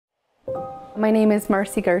My name is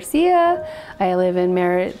Marcy Garcia. I live in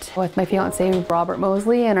Merritt with my fiance Robert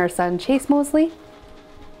Mosley and our son Chase Mosley.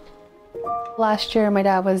 Last year my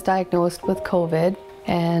dad was diagnosed with COVID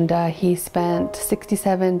and he spent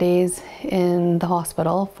 67 days in the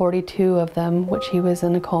hospital, 42 of them which he was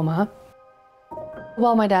in a coma.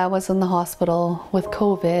 While my dad was in the hospital with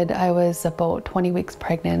COVID, I was about 20 weeks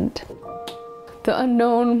pregnant. The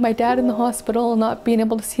unknown, my dad in the hospital, not being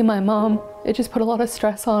able to see my mom, it just put a lot of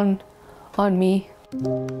stress on me.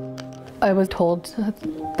 I was told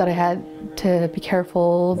that I had to be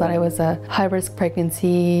careful, that I was a high-risk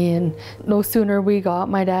pregnancy, and no sooner we got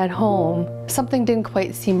my dad home, something didn't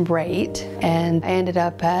quite seem right, and I ended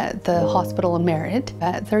up at the hospital in Merritt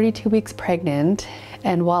at 32 weeks pregnant,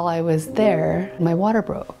 and while I was there, my water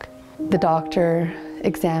broke. The doctor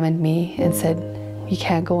examined me and said, "You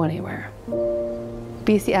can't go anywhere."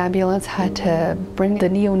 BC Ambulance had to bring the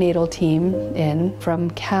neonatal team in from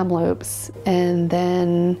Kamloops, and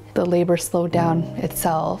then the labor slowed down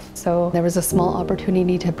itself. So there was a small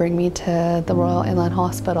opportunity to bring me to the Royal Inland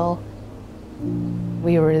Hospital.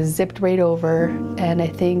 We were zipped right over, and I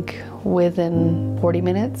think within 40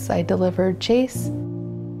 minutes I delivered Chase.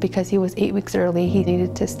 Because he was 8 weeks early, he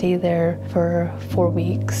needed to stay there for 4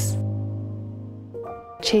 weeks.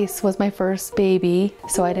 Chase was my first baby,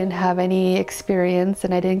 so I didn't have any experience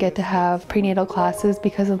and I didn't get to have prenatal classes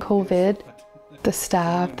because of COVID. The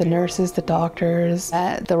staff, the nurses, the doctors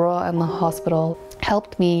at the Royal Inland Hospital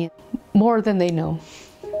helped me more than they know.